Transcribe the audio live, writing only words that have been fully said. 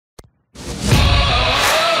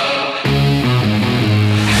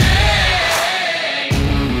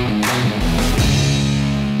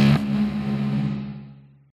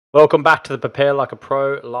Welcome back to the Prepare Like a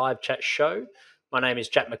Pro live chat show. My name is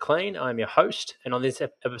Jack McLean. I'm your host, and on this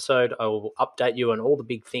episode, I will update you on all the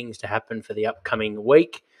big things to happen for the upcoming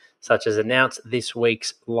week, such as announce this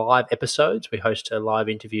week's live episodes. We host a live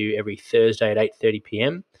interview every Thursday at 8:30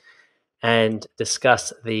 p.m. and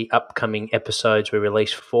discuss the upcoming episodes we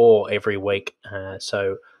release for every week.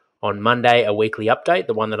 So on Monday, a weekly update.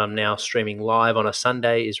 The one that I'm now streaming live on a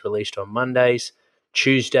Sunday is released on Mondays.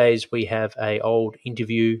 Tuesdays, we have a old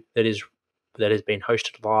interview that has been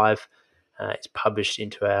hosted live. It's published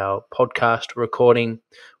into our podcast recording.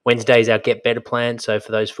 Wednesdays, our Get Better plan. So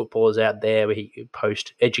for those footballers out there, we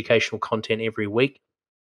post educational content every week.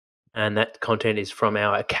 And that content is from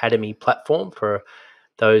our Academy platform for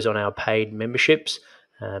those on our paid memberships.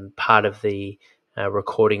 Part of the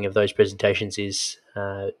recording of those presentations is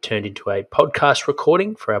turned into a podcast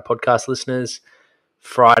recording for our podcast listeners.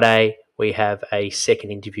 Friday, we have a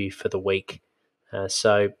second interview for the week.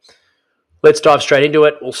 So let's dive straight into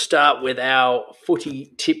it. We'll start with our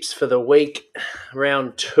footy tips for the week.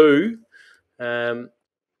 Round 2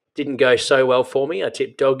 didn't go so well for me. I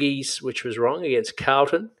tipped doggies, which was wrong, against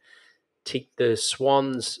Carlton. Ticked the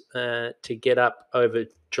Swans to get up over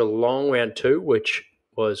Geelong round 2, which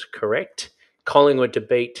was correct. Collingwood to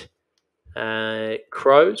beat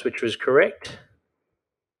Crows, which was correct.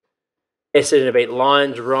 Essendon to beat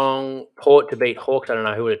Lions, wrong. Port to beat Hawks. I don't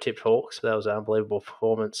know who would have tipped Hawks, but that was an unbelievable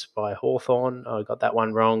performance by Hawthorn. I got that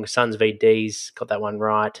one wrong. Suns v D's, got that one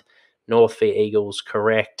right. North v Eagles,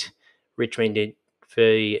 correct. Richmond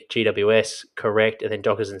v GWS, correct. And then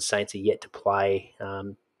Dockers and Saints are yet to play.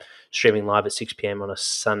 Streaming live at 6 p.m. on a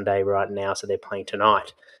Sunday right now, so they're playing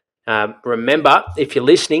tonight. Remember, if you're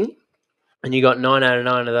listening and you got 9 out of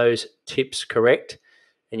 9 of those tips correct,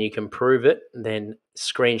 and you can prove it, then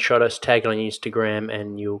screenshot us, tag it on Instagram,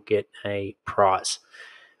 and you'll get a prize.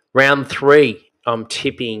 Round 3, I'm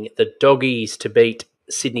tipping the Doggies to beat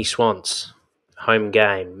Sydney Swans, home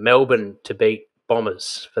game. Melbourne to beat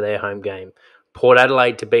Bombers for their home game. Port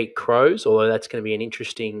Adelaide to beat Crows, although that's going to be an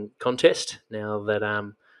interesting contest now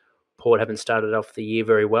that Port haven't started off the year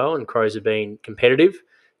very well and Crows have been competitive.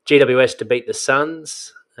 GWS to beat the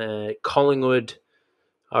Suns. Collingwood,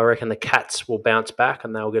 I reckon the Cats will bounce back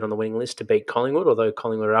and they'll get on the winning list to beat Collingwood, although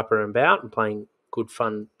Collingwood are up and about and playing good,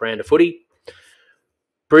 fun brand of footy.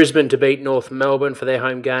 Brisbane to beat North Melbourne for their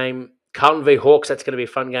home game. Carlton v Hawks, that's going to be a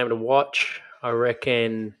fun game to watch. I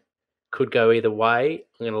reckon could go either way.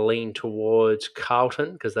 I'm going to lean towards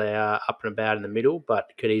Carlton because they are up and about in the middle,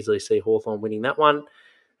 but could easily see Hawthorn winning that one.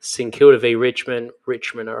 St Kilda v Richmond.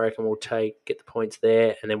 Richmond, I reckon, will get the points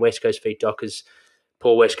there. And then West Coast v Dockers.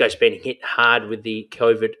 Poor West Coast being hit hard with the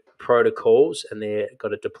COVID protocols, and they've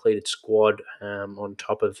got a depleted squad on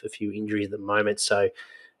top of a few injuries at the moment. So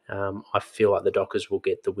I feel like the Dockers will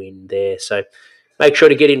get the win there. So make sure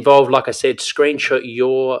to get involved. Like I said, screenshot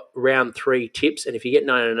your round 3 tips, and if you get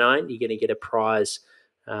 99, you're going to get a prize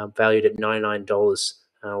valued at $99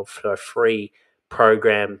 for a free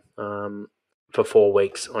program for 4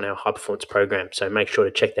 weeks on our high performance program. So make sure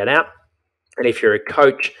to check that out. And if you're a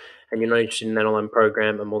coach and you're not interested in that online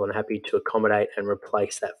program, I'm more than happy to accommodate and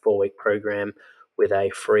replace that 4-week program with a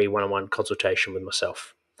free one-on-one consultation with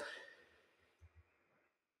myself.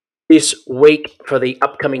 This week for the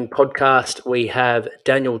upcoming podcast, we have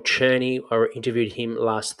Daniel Cherny. I interviewed him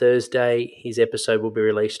last Thursday. His episode will be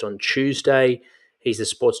released on Tuesday. He's a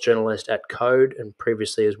sports journalist at Code and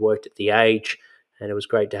previously has worked at The Age. And it was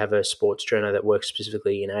great to have a sports journal that works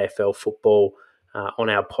specifically in AFL football on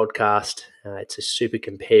our podcast. It's a super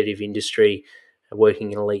competitive industry,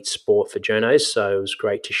 working in elite sport for journos. So it was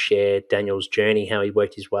great to share Daniel's journey, how he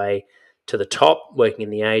worked his way to the top, working in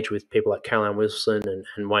The Age with people like Caroline Wilson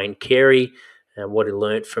and Wayne Carey, and what he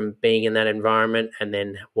learnt from being in that environment, and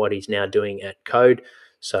then what he's now doing at Code.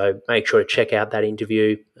 So make sure to check out that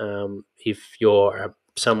interview. If you're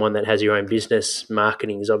someone that has your own business,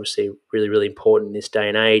 marketing is obviously really, really important in this day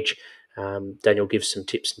and age. Daniel gives some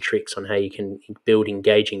tips and tricks on how you can build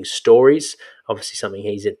engaging stories, obviously something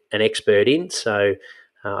he's an expert in. So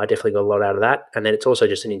I definitely got a lot out of that. And then it's also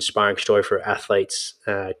just an inspiring story for athletes,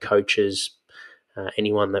 coaches,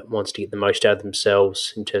 anyone that wants to get the most out of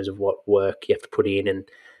themselves in terms of what work you have to put in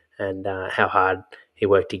and how hard he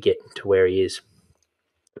worked to get to where he is.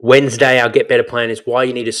 Wednesday, our Get Better plan is why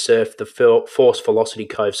you need to surf the force velocity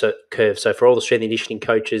curve. So for all the strength and conditioning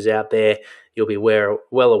coaches out there, you'll be well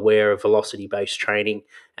aware of velocity-based training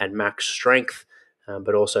and max strength,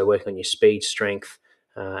 but also working on your speed strength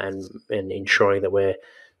and ensuring that we're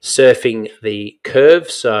surfing the curve.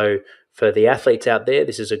 So for the athletes out there,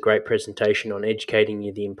 this is a great presentation on educating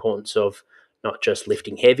you the importance of not just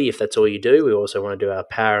lifting heavy if that's all you do. We also want to do our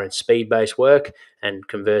power and speed-based work. And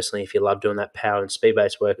conversely, if you love doing that power and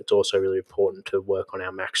speed-based work, it's also really important to work on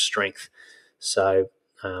our max strength. So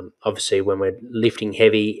obviously when we're lifting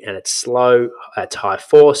heavy and it's slow, that's high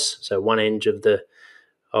force. So one end of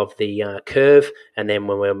the curve. And then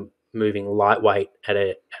when we're moving lightweight at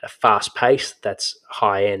a fast pace, that's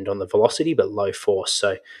high end on the velocity, but low force.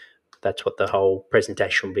 So that's what the whole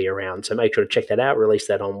presentation will be around. So make sure to check that out. Release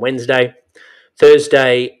that on Wednesday.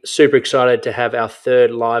 Thursday, super excited to have our third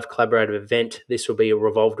live collaborative event. This will be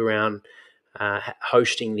revolved around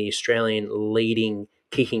hosting the Australian leading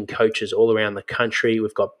kicking coaches all around the country.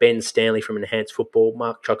 We've got Ben Stanley from Enhanced Football,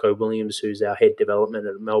 Mark Choco Williams, who's our head development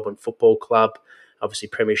at Melbourne Football Club, obviously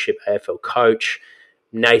Premiership AFL coach,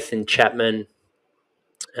 Nathan Chapman,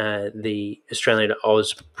 the Australian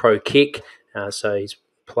Oz Pro Kick. So he's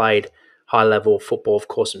played high-level football, of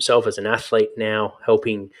course, himself as an athlete now,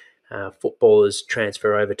 helping footballers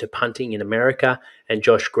transfer over to punting in America, and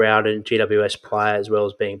Josh Grouden, GWS player, as well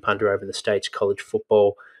as being punter over in the States, college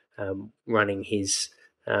football, running his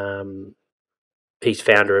he's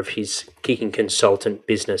founder of his kicking consultant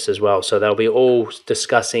business as well. So they'll be all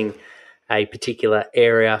discussing a particular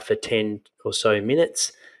area for 10 or so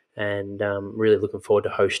minutes, and really looking forward to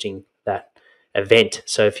hosting that event.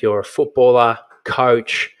 So if you're a footballer,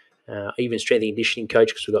 coach, even strength and conditioning coach,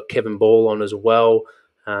 because we've got Kevin Ball on as well.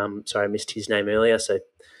 Sorry, I missed his name earlier. So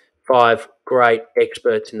 5 great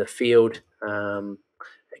experts in the field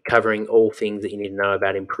covering all things that you need to know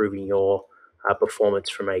about improving your performance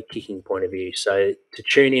from a kicking point of view. So to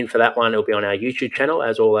tune in for that one, it'll be on our YouTube channel,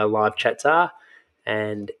 as all our live chats are,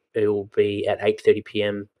 and it will be at 8:30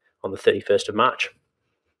 p.m. on the 31st of March.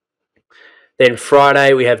 Then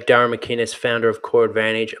Friday, we have Durham Mcinnis, founder of Core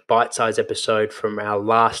Advantage, a bite-sized episode from our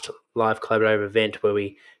last live collaborative event where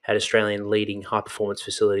we had Australian leading high-performance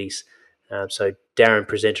facilities. So Darren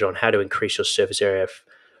presented on how to increase your surface area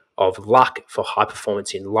of luck for high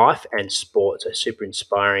performance in life and sport. So super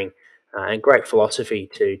inspiring and great philosophy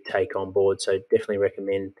to take on board. So definitely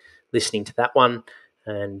recommend listening to that one.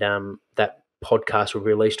 And that podcast will be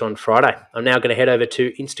released on Friday. I'm now going to head over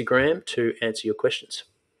to Instagram to answer your questions.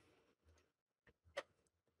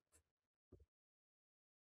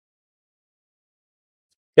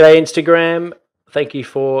 G'day, Instagram. Thank you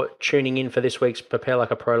for tuning in for this week's Prepare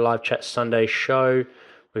Like a Pro Live Chat Sunday show.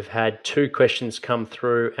 We've had 2 questions come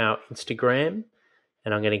through our Instagram,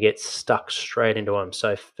 and I'm going to get stuck straight into them.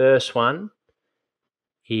 So first one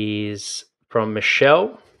is from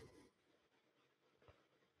Michelle.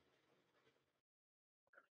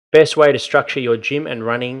 Best way to structure your gym and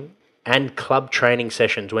running and club training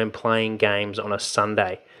sessions when playing games on a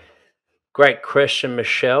Sunday? Great question,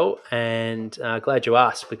 Michelle, and glad you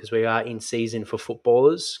asked, because we are in season for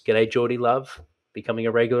footballers. G'day, Geordie Love, becoming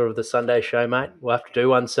a regular of the Sunday show, mate. We'll have to do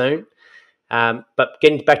one soon. But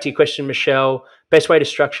getting back to your question, Michelle, best way to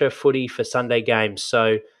structure footy for Sunday games.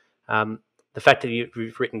 So the fact that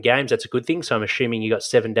you've written games, that's a good thing. So I'm assuming you got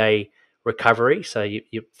 7-day recovery. So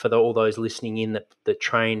you for all those listening in that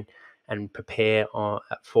train and prepare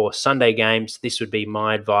for Sunday games, this would be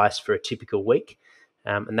my advice for a typical week.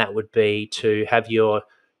 And that would be to have your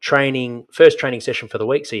first training session for the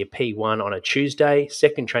week, so your P1 on a Tuesday,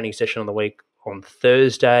 second training session on the week on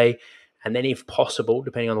Thursday, and then if possible,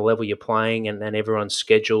 depending on the level you're playing and everyone's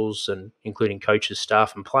schedules, and including coaches,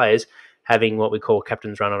 staff and players, having what we call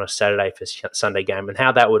captain's run on a Saturday for Sunday game. And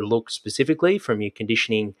how that would look specifically from your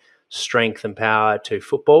conditioning, strength and power to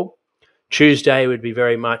football. Tuesday would be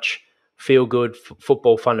very much feel-good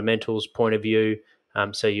football fundamentals point of view.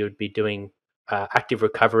 So you would be doing active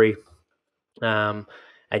recovery, and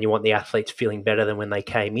you want the athletes feeling better than when they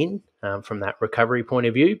came in from that recovery point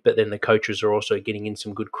of view. But then the coaches are also getting in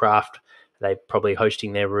some good craft. They're probably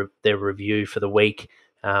hosting their review for the week,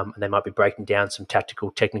 and they might be breaking down some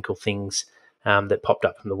technical things that popped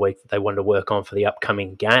up from the week that they wanted to work on for the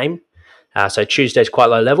upcoming game. So Tuesday's quite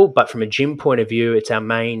low level, but from a gym point of view, it's our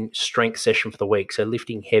main strength session for the week. So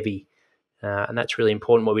lifting heavy, and that's really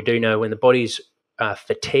important. What we do know, when the body's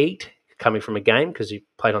fatigued coming from a game because you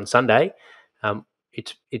played on Sunday,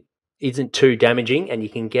 it isn't too damaging, and you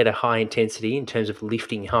can get a high intensity in terms of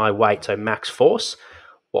lifting high weight, so max force.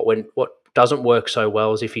 What doesn't work so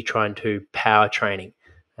well is if you're trying to power training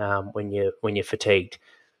when you're fatigued.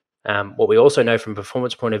 What we also know from a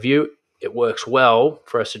performance point of view, it works well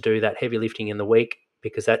for us to do that heavy lifting in the week,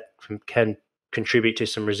 because that can contribute to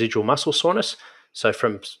some residual muscle soreness. So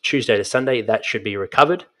from Tuesday to Sunday, that should be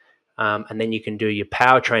recovered. And then you can do your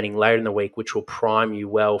power training later in the week, which will prime you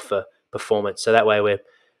well for performance. So that way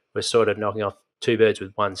we're sort of knocking off 2 birds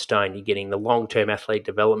with 1 stone. You're getting the long-term athlete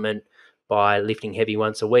development by lifting heavy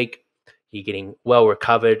once a week. you're getting well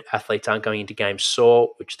recovered. Athletes aren't going into games sore,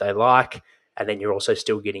 which they like. And then you're also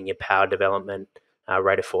still getting your power development,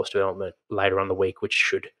 rate of force development later on the week, which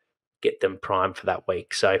should get them primed for that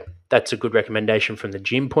week. So that's a good recommendation from the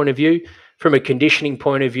gym point of view. From a conditioning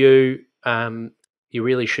point of view, you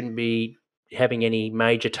really shouldn't be having any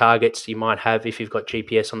major targets you might have if you've got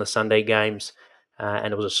GPS on the Sunday games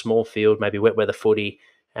and it was a small field, maybe wet weather footy,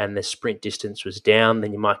 and the sprint distance was down,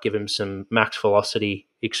 then you might give them some max velocity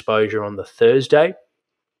exposure on the Thursday.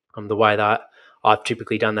 The way that I've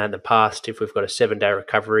typically done that in the past, if we've got a 7-day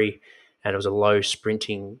recovery and it was a low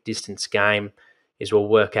sprinting distance game, is we'll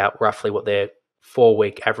work out roughly what their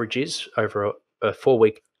 4-week average is over a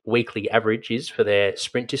 4-week weekly average is for their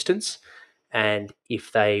sprint distance. And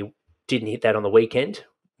if they didn't hit that on the weekend,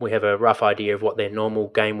 we have a rough idea of what their normal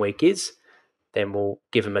game week is. Then we'll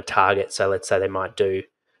give them a target. So let's say they might do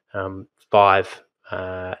 5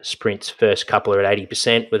 sprints, first couple are at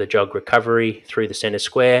 80% with a jog recovery through the centre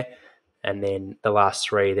square. And then the last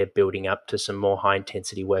 3, they're building up to some more high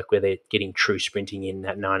intensity work where they're getting true sprinting in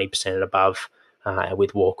at 90% and above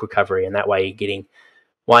with walk recovery. And that way you're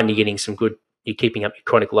getting some good, you're keeping up your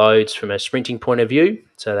chronic loads from a sprinting point of view.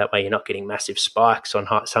 So that way you're not getting massive spikes on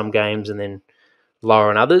some games and then lower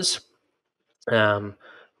on others.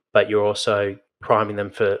 But you're also priming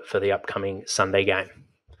them for the upcoming Sunday game.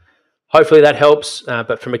 Hopefully that helps.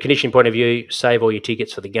 But from a conditioning point of view, save all your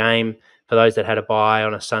tickets for the game. For those that had a bye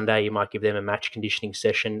on a Sunday, you might give them a match conditioning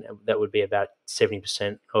session. That would be about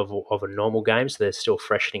 70% of a normal game. So they're still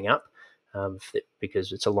freshening up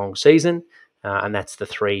because it's a long season. And that's the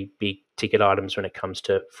 3 big ticket items when it comes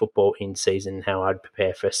to football in season, how I'd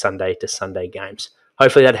prepare for Sunday to Sunday games.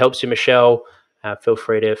 Hopefully that helps you, Michelle. Feel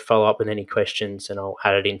free to follow up with any questions and I'll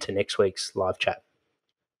add it into next week's live chat.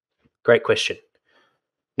 Great question.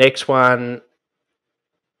 Next one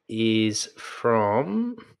is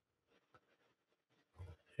from...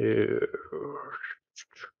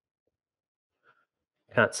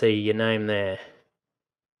 Can't see your name there.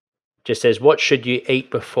 Just says, what should you eat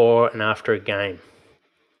before and after a game?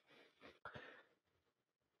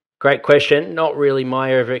 Great question. Not really my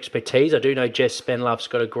area of expertise. I do know Jess Spenlove's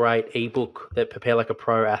got a great ebook that Prepare Like a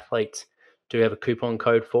Pro athletes do have a coupon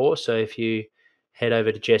code for. So if you head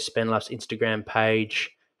over to Jess Spenlove's Instagram page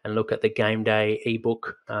and look at the game day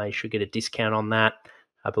ebook, you should get a discount on that.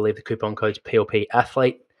 I believe the coupon code is PLP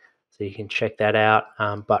Athlete. So you can check that out.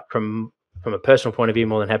 But from a personal point of view,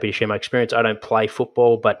 more than happy to share my experience. I don't play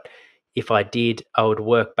football, but if I did, I would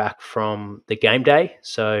work back from the game day.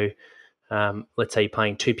 So let's say you're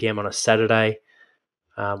playing 2 p.m. on a Saturday,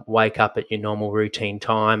 wake up at your normal routine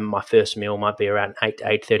time. My first meal might be around 8 to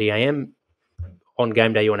 8:30 a.m. On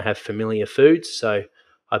game day, you want to have familiar foods. So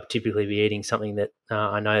I'd typically be eating something that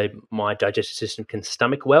I know my digestive system can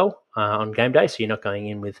stomach well on game day. So you're not going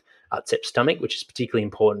in with upset stomach, which is particularly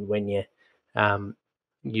important when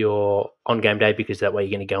you're on game day, because that way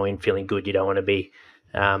you're going to go in feeling good. You don't want to be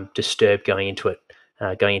disturbed going into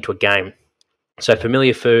a game. So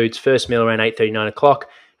familiar foods, first meal around 8:30, 9 o'clock,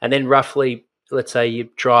 and then roughly, let's say your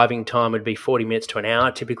driving time would be 40 minutes to an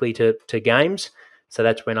hour typically to games. So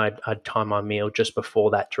that's when I'd time my meal just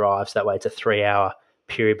before that drive. So that way it's a 3-hour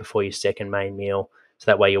period before your second main meal. So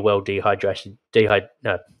that way you're well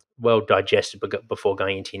digested before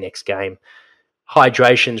going into your next game.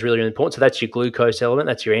 Hydration is really, really important. So that's your glucose element,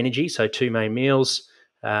 that's your energy. So 2 main meals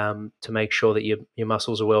to make sure that your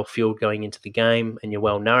muscles are well fueled going into the game and you're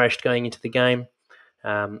well nourished going into the game.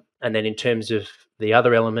 And then in terms of the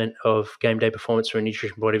other element of game day performance from a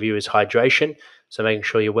nutrition point of view is hydration. So making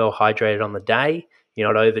sure you're well hydrated on the day,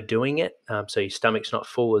 you're not overdoing it. So your stomach's not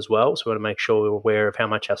full as well. So we want to make sure we're aware of how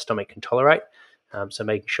much our stomach can tolerate. So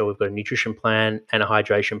making sure we've got a nutrition plan and a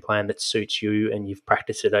hydration plan that suits you and you've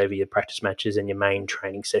practiced it over your practice matches and your main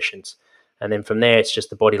training sessions. And then from there, it's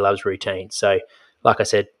just the body loves routine. So like I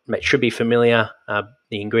said, it should be familiar,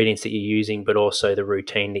 the ingredients that you're using, but also the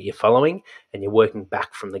routine that you're following, and you're working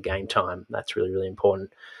back from the game time. That's really, really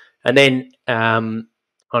important. And then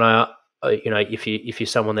if you're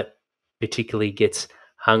someone that particularly gets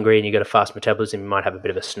hungry and you've got a fast metabolism, you might have a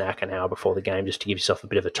bit of a snack an hour before the game just to give yourself a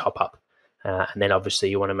bit of a top up. And then obviously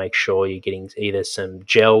you want to make sure you're getting either some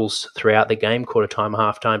gels throughout the game, quarter time,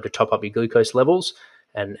 half time, to top up your glucose levels,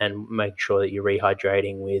 and make sure that you're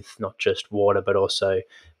rehydrating with not just water, but also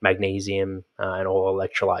magnesium and all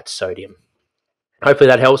electrolytes, sodium. Hopefully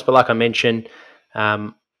that helps. But like I mentioned,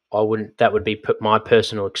 that would be my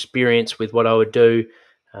personal experience with what I would do,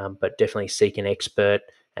 but definitely seek an expert.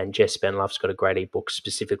 And Jess Spenlove's got a great ebook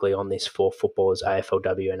specifically on this for footballers,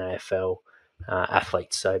 AFLW and AFL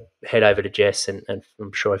athletes. So head over to Jess, and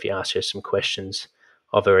I'm sure if you ask her some questions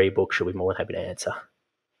of her ebook, she'll be more than happy to answer.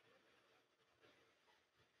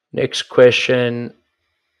 Next question.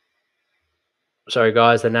 Sorry,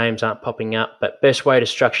 guys, the names aren't popping up, but best way to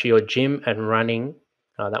structure your gym and running.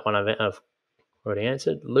 That one I've already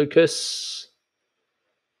answered. Lucas,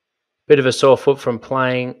 bit of a sore foot from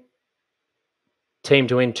playing. Team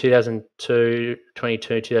to win 2022,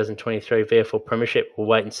 2023 VFL Premiership. We'll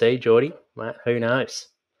wait and see, Geordie. Mate, who knows?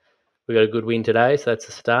 We got a good win today, so that's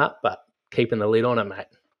a start, but keeping the lid on it, mate.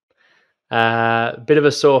 Bit of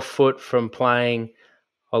a sore foot from playing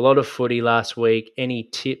a lot of footy last week. Any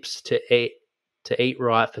tips to eat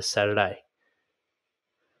right for Saturday?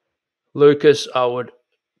 Lucas, I would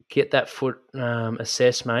get that foot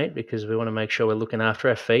assessed, mate, because we want to make sure we're looking after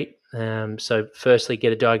our feet. So firstly,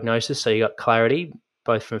 get a diagnosis so you got clarity,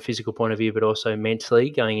 both from a physical point of view, but also mentally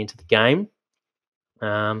going into the game.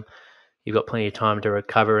 You've got plenty of time to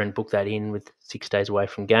recover and book that in with 6 days away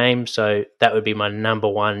from game. So that would be my number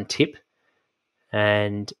one tip.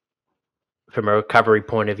 And from a recovery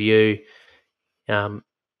point of view,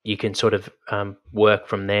 you can sort of work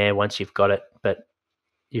from there once you've got it. But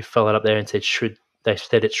you followed up there and said they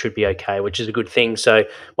said it should be okay, which is a good thing. So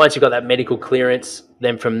once you've got that medical clearance,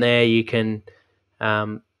 then from there you can.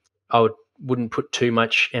 Wouldn't put too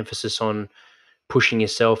much emphasis on pushing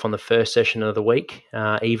yourself on the first session of the week,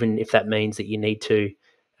 even if that means that you need to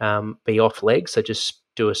be off legs. So just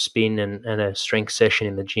do a spin and a strength session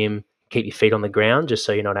in the gym. Keep your feet on the ground just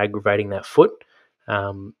so you're not aggravating that foot.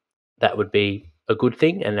 That would be a good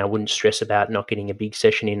thing, and I wouldn't stress about not getting a big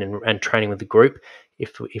session in and training with the group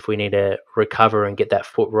if we need to recover and get that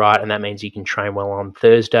foot right, and that means you can train well on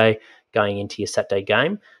Thursday going into your Saturday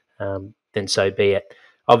game, then so be it.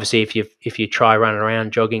 Obviously, if you try running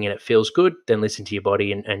around jogging and it feels good, then listen to your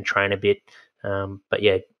body and train a bit. But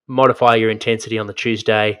yeah, modify your intensity on the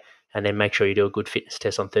Tuesday, and then make sure you do a good fitness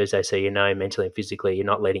test on Thursday so you know mentally and physically you're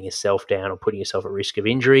not letting yourself down or putting yourself at risk of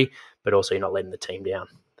injury, but also you're not letting the team down.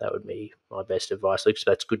 That would be my best advice, Luke. So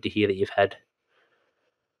that's good to hear that you've had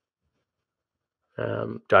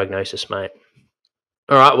diagnosis, mate.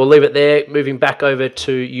 All right, we'll leave it there. Moving back over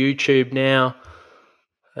to YouTube now.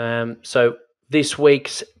 So this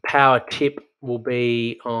week's power tip will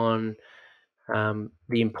be on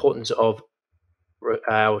the importance of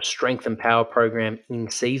our strength and power program in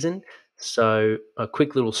season. So a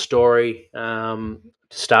quick little story to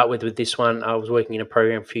start with this one. I was working in a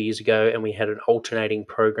program a few years ago, and we had an alternating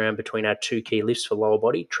program between our two key lifts for lower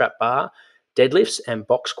body, trap bar, deadlifts, and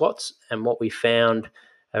box squats. And what we found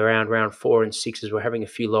around round 4 and 6 is we're having a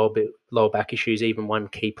few lower back issues. Even one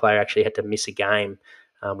key player actually had to miss a game,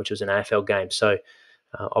 which was an AFL game. So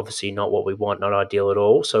obviously not what we want, not ideal at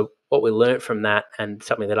all. So what we learned from that, and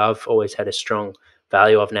something that I've always had a strong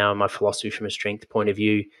value of now in my philosophy from a strength point of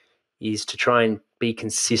view, is to try and be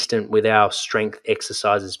consistent with our strength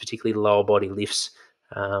exercises, particularly lower body lifts,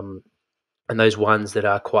 and those ones that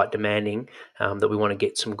are quite demanding, that we want to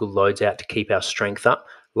get some good loads out to keep our strength up,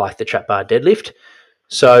 like the trap bar deadlift.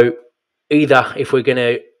 So either if we're going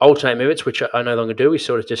to alternate movements, which I no longer do, we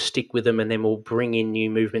sort of just stick with them, and then we'll bring in new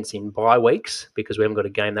movements in bye weeks because we haven't got a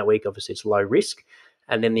game that week. Obviously, it's low risk.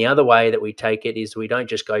 And then the other way that we take it is we don't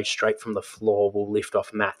just go straight from the floor. We'll lift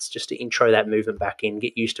off mats just to intro that movement back in,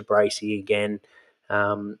 get used to bracing again.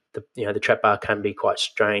 The trap bar can be quite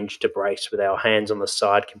strange to brace with our hands on the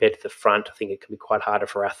side compared to the front. I think it can be quite harder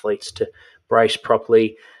for athletes to brace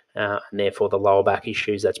properly. And therefore the lower back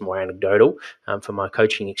issues. That's more anecdotal from my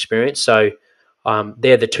coaching experience. So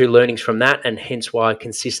they're the two learnings from that, and hence why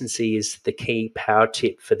consistency is the key power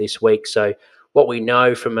tip for this week. So what we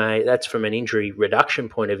know that's from an injury reduction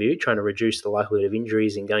point of view, trying to reduce the likelihood of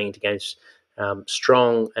injuries and going into games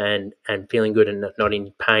strong and feeling good and not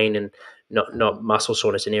in pain and not muscle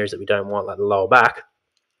soreness in areas that we don't want, like the lower back.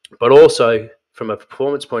 But also from a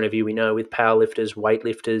performance point of view, we know with powerlifters,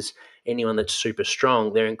 weightlifters, anyone that's super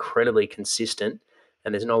strong, they're incredibly consistent,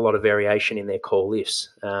 and there's not a lot of variation in their core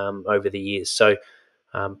lifts over the years. So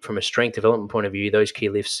from a strength development point of view, those key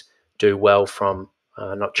lifts do well from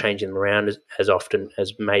not changing them around as often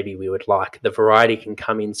as maybe we would like. The variety can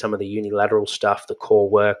come in some of the unilateral stuff, the core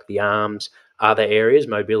work, the arms, other areas,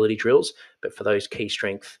 mobility drills, but for those key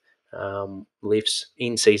strength lifts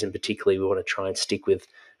in season particularly, we want to try and stick with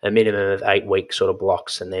a minimum of 8-week sort of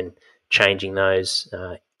blocks, and then changing those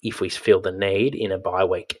if we feel the need in a bye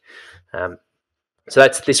week. So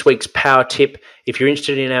that's this week's power tip. If you're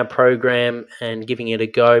interested in our program and giving it a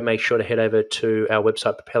go, make sure to head over to our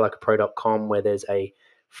website, preparelikeapro.com, where there's a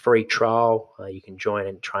free trial. You can join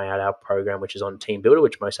and try out our program, which is on Team Builder,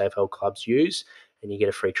 which most AFL clubs use, and you get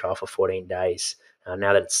a free trial for 14 days.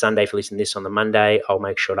 Now that it's Sunday, if you listen to this on the Monday, I'll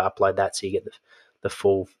make sure to upload that so you get the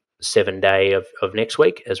full 7 day of next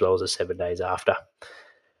week, as well as the 7 days after.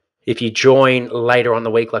 If you join later on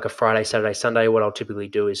the week, like a Friday, Saturday, Sunday, what I'll typically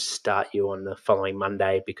do is start you on the following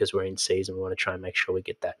Monday because we're in season. We want to try and make sure we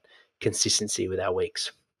get that consistency with our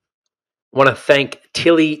weeks. I want to thank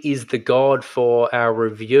Tilly is the God for our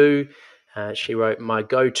review. She wrote, my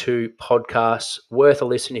go-to podcast, worth a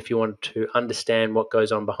listen if you want to understand what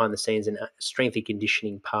goes on behind the scenes in strength and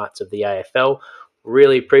conditioning parts of the AFL.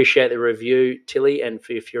 Really appreciate the review, Tilly, and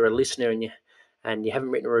if you're a listener and you haven't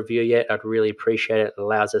written a review yet, I'd really appreciate it. It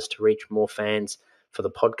allows us to reach more fans for the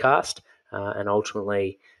podcast and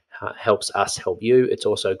ultimately helps us help you. It's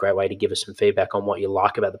also a great way to give us some feedback on what you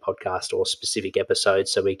like about the podcast or specific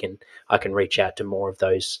episodes so I can reach out to more of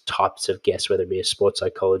those types of guests, whether it be a sports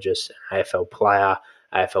psychologist, an AFL player,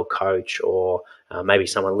 AFL coach, or maybe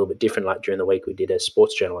someone a little bit different. Like during the week, we did a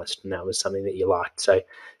sports journalist, and that was something that you liked. So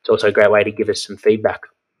it's also a great way to give us some feedback.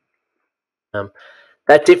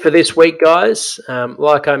 That's it for this week, guys.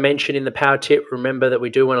 Like I mentioned in the power tip, remember that we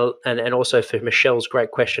do want to, and also for Michelle's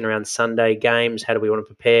great question around Sunday games, how do we want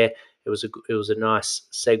to prepare? It was a nice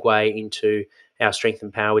segue into our strength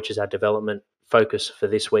and power, which is our development focus for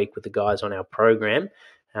this week with the guys on our program,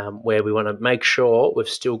 where we want to make sure we've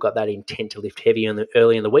still got that intent to lift heavy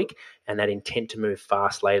early in the week and that intent to move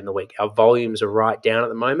fast late in the week. Our volumes are right down at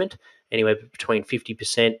the moment, anywhere between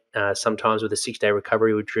 50%. Sometimes with a 6-day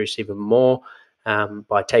recovery, we reduce even more.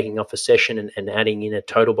 By taking off a session and adding in a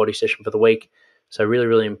total body session for the week. So really,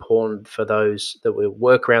 really important for those that we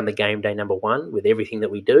work around the game day number one with everything that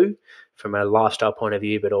we do from a lifestyle point of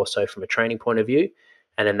view, but also from a training point of view.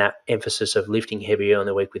 And then that emphasis of lifting heavier on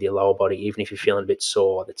the week with your lower body, even if you're feeling a bit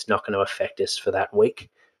sore, that's not going to affect us for that week.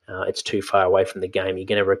 It's too far away from the game. You're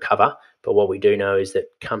going to recover. But what we do know is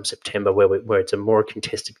that come September, where it's a more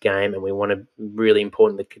contested game and we want to really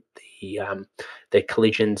important the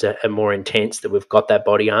collisions are more intense, that we've got that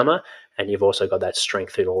body armor and you've also got that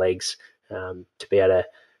strength through the legs to be able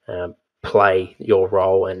to play your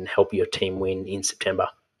role and help your team win in September.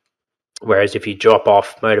 Whereas if you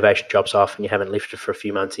motivation drops off and you haven't lifted for a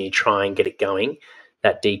few months and you try and get it going,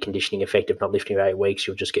 that deconditioning effect of not lifting for 8 weeks,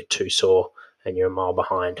 you'll just get too sore and you're a mile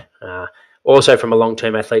behind. Also, from a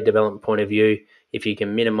long-term athlete development point of view, if you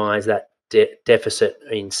can minimize that deficit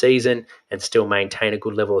in season and still maintain a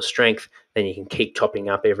good level of strength, then you can keep topping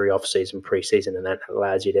up every off-season, pre-season, and that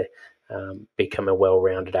allows you to become a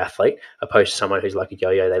well-rounded athlete, opposed to someone who's like a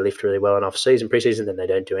yo-yo. They lift really well in off-season, pre-season, then they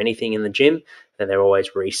don't do anything in the gym, then they're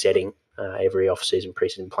always resetting every off-season,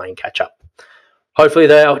 pre-season, playing catch-up.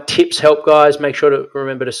 Hopefully our tips help, guys. Make sure to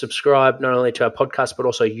remember to subscribe not only to our podcast, but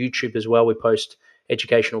also YouTube as well. We post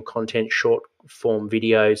educational content, short form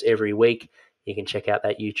videos every week. You can check out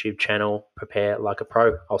that YouTube channel, Prepare Like a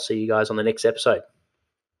Pro. I'll see you guys on the next episode.